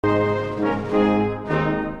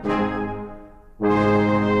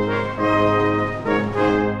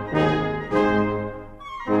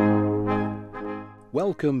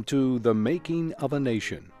Welcome to The Making of a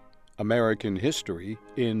Nation, American History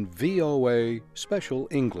in VOA Special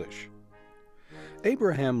English.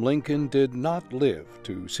 Abraham Lincoln did not live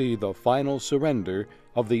to see the final surrender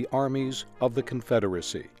of the armies of the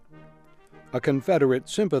Confederacy. A Confederate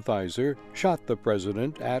sympathizer shot the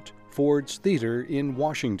president at Ford's Theater in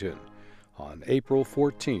Washington on April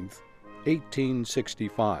 14,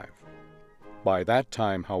 1865. By that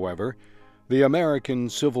time, however, the American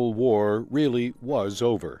Civil War really was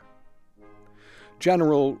over.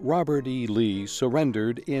 General Robert E. Lee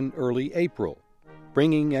surrendered in early April,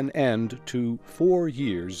 bringing an end to 4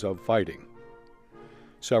 years of fighting.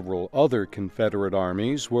 Several other Confederate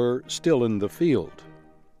armies were still in the field,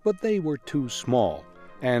 but they were too small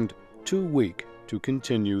and too weak to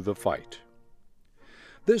continue the fight.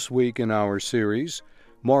 This week in our series,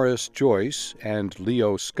 Morris Joyce and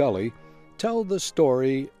Leo Scully tell the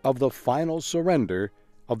story of the final surrender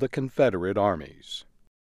of the Confederate armies.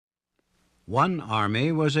 One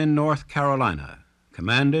army was in North Carolina,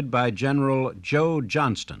 commanded by General Joe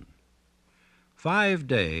Johnston. 5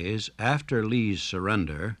 days after Lee's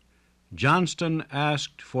surrender, Johnston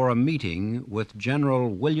asked for a meeting with General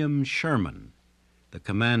William Sherman, the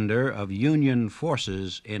commander of Union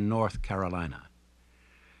forces in North Carolina.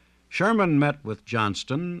 Sherman met with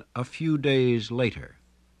Johnston a few days later.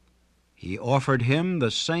 He offered him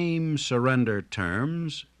the same surrender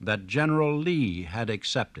terms that General Lee had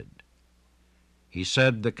accepted. He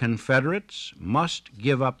said the Confederates must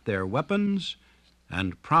give up their weapons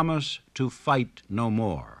and promise to fight no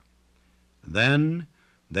more. Then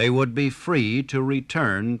they would be free to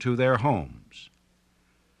return to their homes.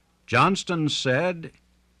 Johnston said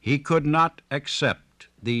he could not accept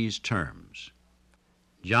these terms.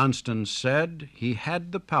 Johnston said he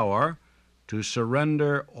had the power to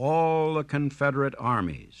surrender all the Confederate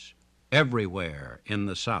armies everywhere in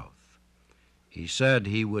the South. He said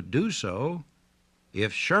he would do so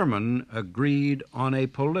if Sherman agreed on a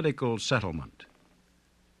political settlement.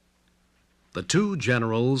 The two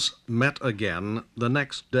generals met again the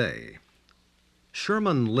next day.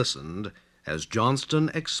 Sherman listened as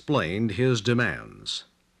Johnston explained his demands.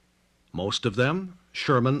 Most of them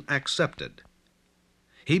Sherman accepted.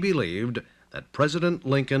 He believed that President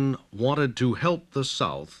Lincoln wanted to help the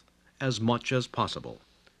South as much as possible.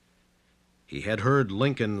 He had heard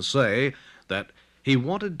Lincoln say that he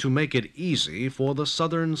wanted to make it easy for the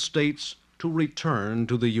Southern states to return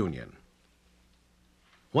to the Union.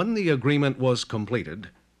 When the agreement was completed,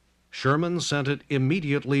 Sherman sent it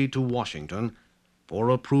immediately to Washington for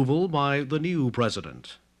approval by the new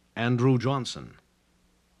president, Andrew Johnson.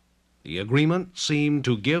 The agreement seemed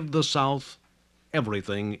to give the South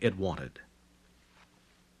everything it wanted.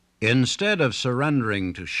 Instead of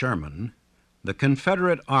surrendering to Sherman, the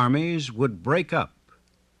Confederate armies would break up.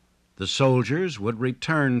 The soldiers would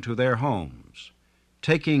return to their homes,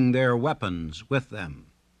 taking their weapons with them.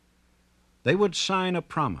 They would sign a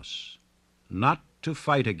promise not to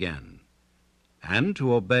fight again and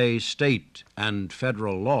to obey state and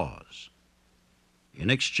federal laws.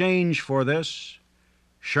 In exchange for this,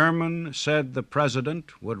 Sherman said the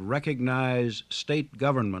President would recognize state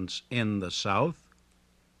governments in the South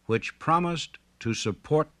which promised to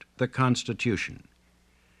support the Constitution.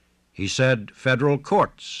 He said federal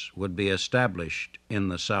courts would be established in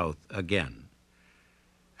the South again.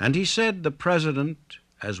 And he said the President,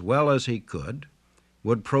 as well as he could,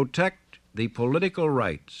 would protect the political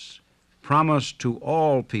rights promised to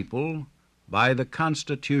all people by the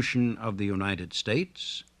Constitution of the United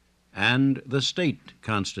States and the state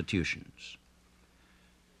constitutions.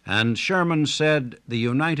 And Sherman said the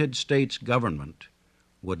United States government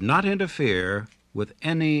would not interfere with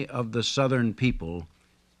any of the Southern people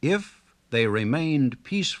if they remained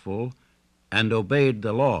peaceful and obeyed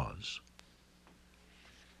the laws.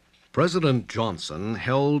 President Johnson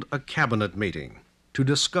held a cabinet meeting to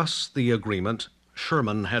discuss the agreement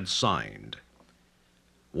Sherman had signed.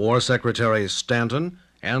 War Secretary Stanton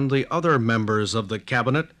and the other members of the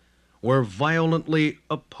cabinet were violently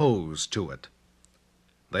opposed to it.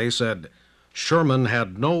 They said Sherman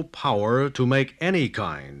had no power to make any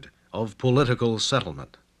kind of political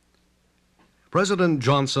settlement. President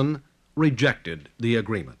Johnson rejected the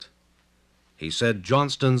agreement. He said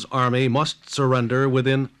Johnston's army must surrender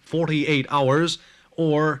within 48 hours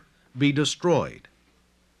or be destroyed.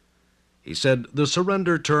 He said the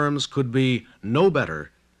surrender terms could be no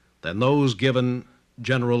better than those given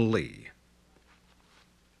General Lee.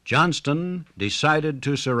 Johnston decided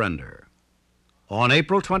to surrender. On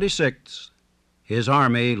April 26th, his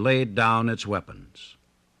army laid down its weapons.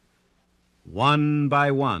 One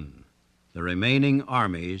by one, the remaining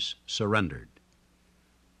armies surrendered.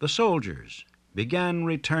 The soldiers began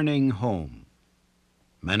returning home.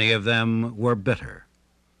 Many of them were bitter.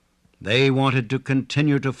 They wanted to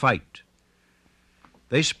continue to fight.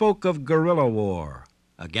 They spoke of guerrilla war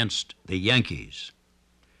against the Yankees.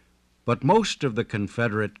 But most of the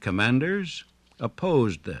Confederate commanders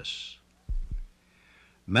opposed this.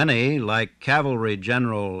 Many, like Cavalry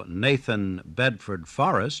General Nathan Bedford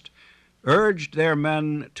Forrest, urged their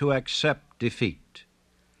men to accept defeat.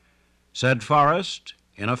 Said Forrest,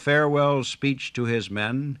 in a farewell speech to his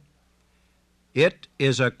men, "It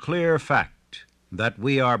is a clear fact that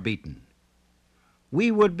we are beaten.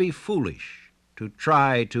 We would be foolish to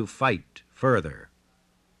try to fight further.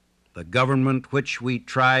 The government which we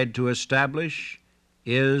tried to establish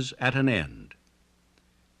is at an end.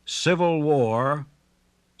 Civil war,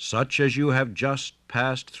 such as you have just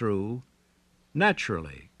passed through,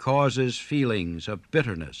 naturally causes feelings of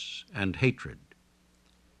bitterness and hatred.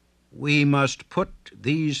 We must put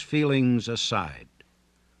these feelings aside.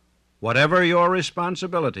 Whatever your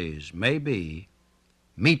responsibilities may be,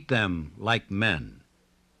 meet them like men.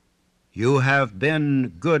 You have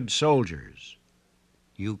been good soldiers.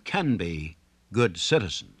 You can be good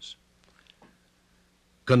citizens."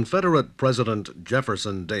 Confederate President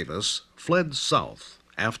Jefferson Davis fled south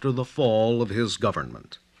after the fall of his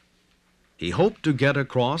government. He hoped to get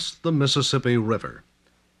across the Mississippi River.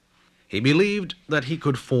 He believed that he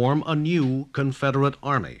could form a new Confederate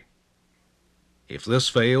army. If this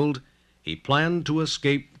failed, he planned to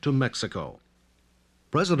escape to Mexico.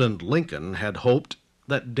 President Lincoln had hoped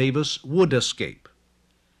that Davis would escape.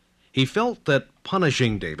 He felt that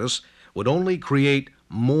punishing Davis would only create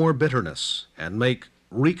more bitterness and make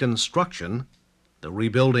Reconstruction, the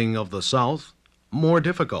rebuilding of the South, more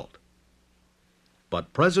difficult.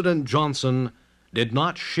 But President Johnson did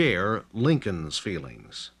not share Lincoln's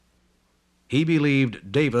feelings. He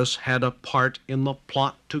believed Davis had a part in the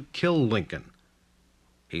plot to kill Lincoln.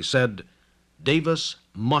 He said, "Davis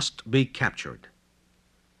must be captured."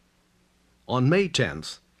 On May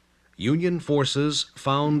 10th, Union forces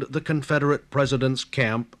found the Confederate president's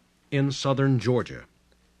camp in southern Georgia.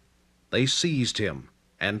 They seized him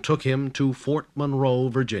and took him to Fort Monroe,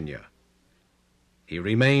 Virginia. He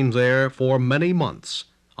remained there for many months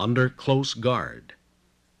under close guard.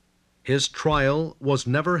 His trial was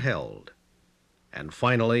never held, and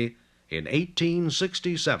finally, in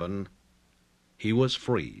 1867, he was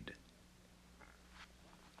freed.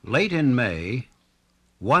 Late in May,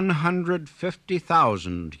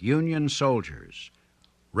 150,000 Union soldiers,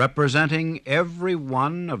 representing every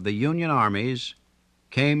one of the Union armies,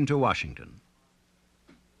 came to Washington.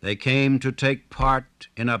 They came to take part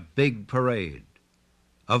in a big parade,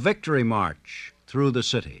 a victory march through the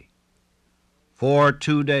city. For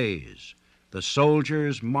 2 days, the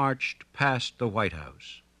soldiers marched past the White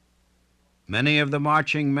House. Many of the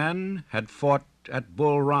marching men had fought at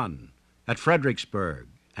Bull Run, at Fredericksburg,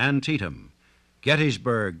 Antietam,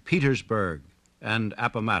 Gettysburg, Petersburg, and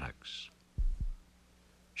Appomattox.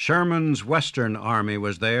 Sherman's Western Army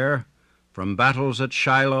was there, from battles at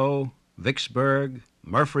Shiloh, Vicksburg,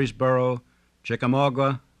 Murfreesboro,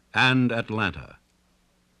 Chickamauga, and Atlanta.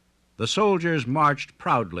 The soldiers marched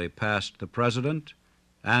proudly past the President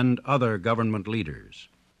and other government leaders.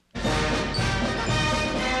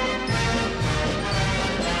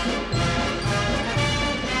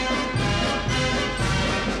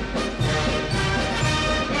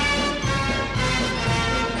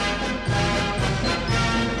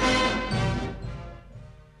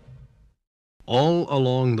 All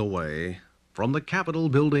along the way, from the Capitol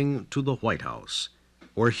building to the White House,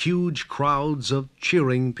 were huge crowds of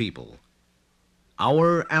cheering people.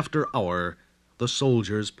 Hour after hour, the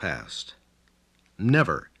soldiers passed.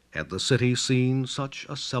 Never had the city seen such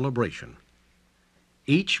a celebration.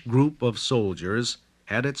 Each group of soldiers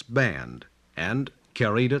had its band and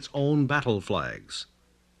carried its own battle flags.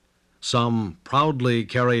 Some proudly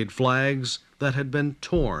carried flags that had been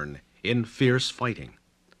torn in fierce fighting.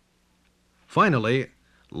 Finally,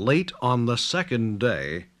 late on the second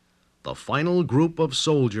day, the final group of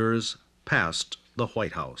soldiers passed the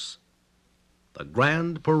White House. The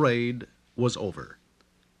grand parade was over.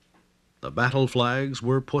 The battle flags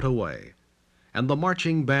were put away, and the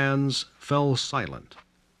marching bands fell silent.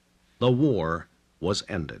 The war was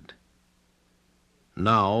ended.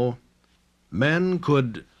 Now, men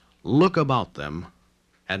could look about them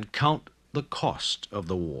and count the cost of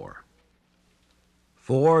the war.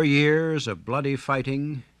 4 years of bloody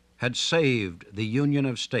fighting had saved the Union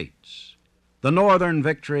of States. The Northern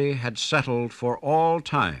victory had settled for all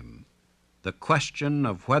time the question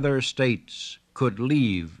of whether states could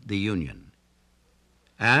leave the Union.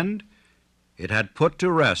 And it had put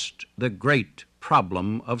to rest the great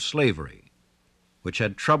problem of slavery. which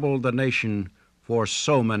had troubled the nation for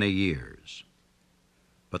so many years.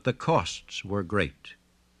 But the costs were great.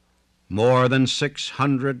 More than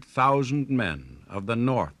 600,000 men of the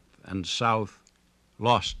North and South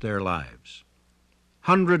lost their lives.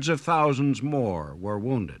 Hundreds of thousands more were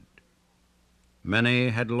wounded. Many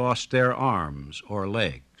had lost their arms or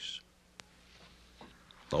legs.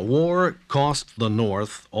 The war cost the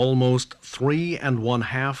North almost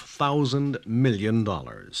 $3.5 million.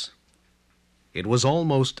 It was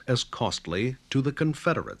almost as costly to the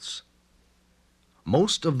Confederates.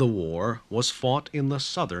 Most of the war was fought in the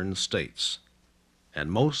southern states, and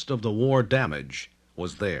most of the war damage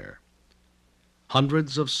was there.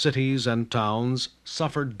 Hundreds of cities and towns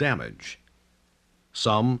suffered damage.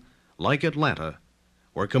 Some, like Atlanta,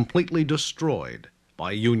 were completely destroyed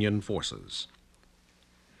by Union forces.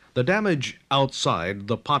 The damage outside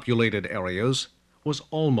the populated areas was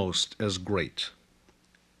almost as great.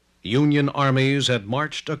 Union armies had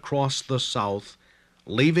marched across the South,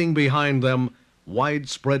 leaving behind them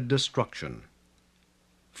widespread destruction.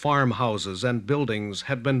 Farmhouses and buildings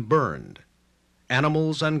had been burned,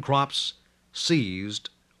 animals and crops seized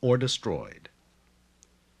or destroyed.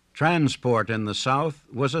 Transport in the South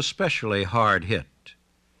was especially hard hit.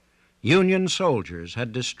 Union soldiers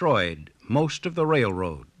had destroyed most of the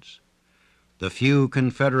railroads. The few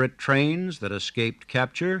Confederate trains that escaped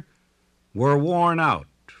capture were worn out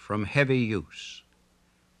from heavy use.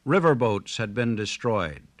 Riverboats had been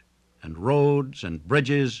destroyed, and roads and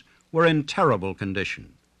bridges were in terrible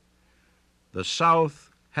condition. The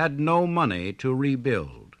South had no money to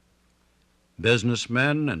rebuild.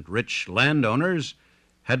 Businessmen and rich landowners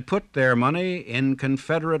had put their money in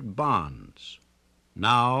Confederate bonds,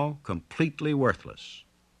 now completely worthless.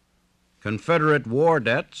 Confederate war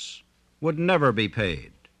debts would never be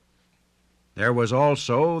paid. There was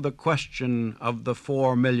also the question of the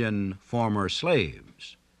 4 million former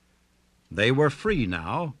slaves. They were free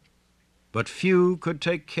now, but few could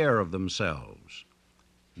take care of themselves.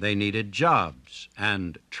 They needed jobs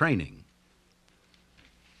and training.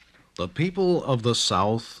 The people of the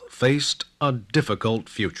South faced a difficult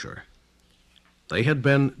future. They had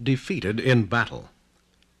been defeated in battle.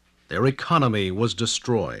 Their economy was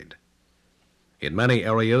destroyed. In many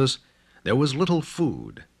areas, there was little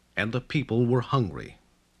food, and the people were hungry.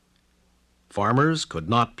 Farmers could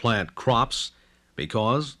not plant crops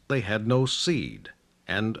because they had no seed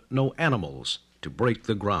and no animals to break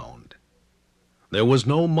the ground. There was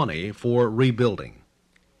no money for rebuilding.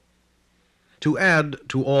 To add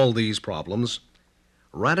to all these problems,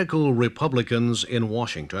 radical Republicans in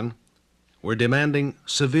Washington were demanding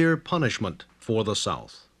severe punishment for the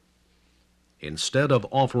South. Instead of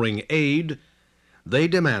offering aid, they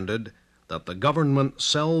demanded that the government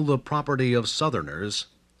sell the property of Southerners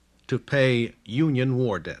to pay Union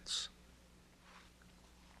war debts.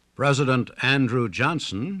 President Andrew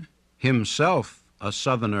Johnson, himself a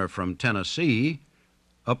Southerner from Tennessee,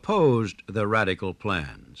 opposed the radical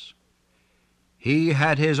plans. He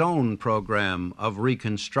had his own program of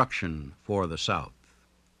reconstruction for the South.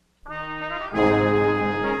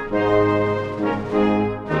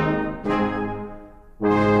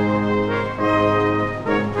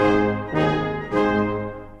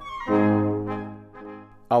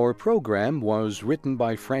 Our program was written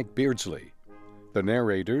by Frank Beardsley. The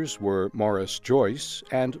narrators were Morris Joyce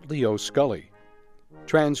and Leo Scully.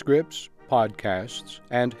 Transcripts, podcasts,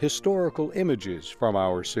 and historical images from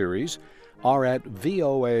our series are at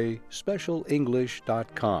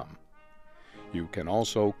voaspecialenglish.com. You can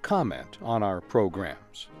also comment on our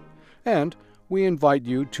programs. And we invite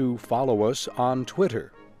you to follow us on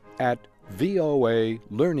Twitter at VOA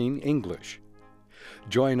Learning English.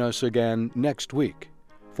 Join us again next week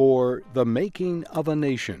for The Making of a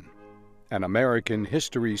Nation, an American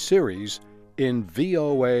history series in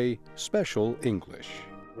VOA Special English.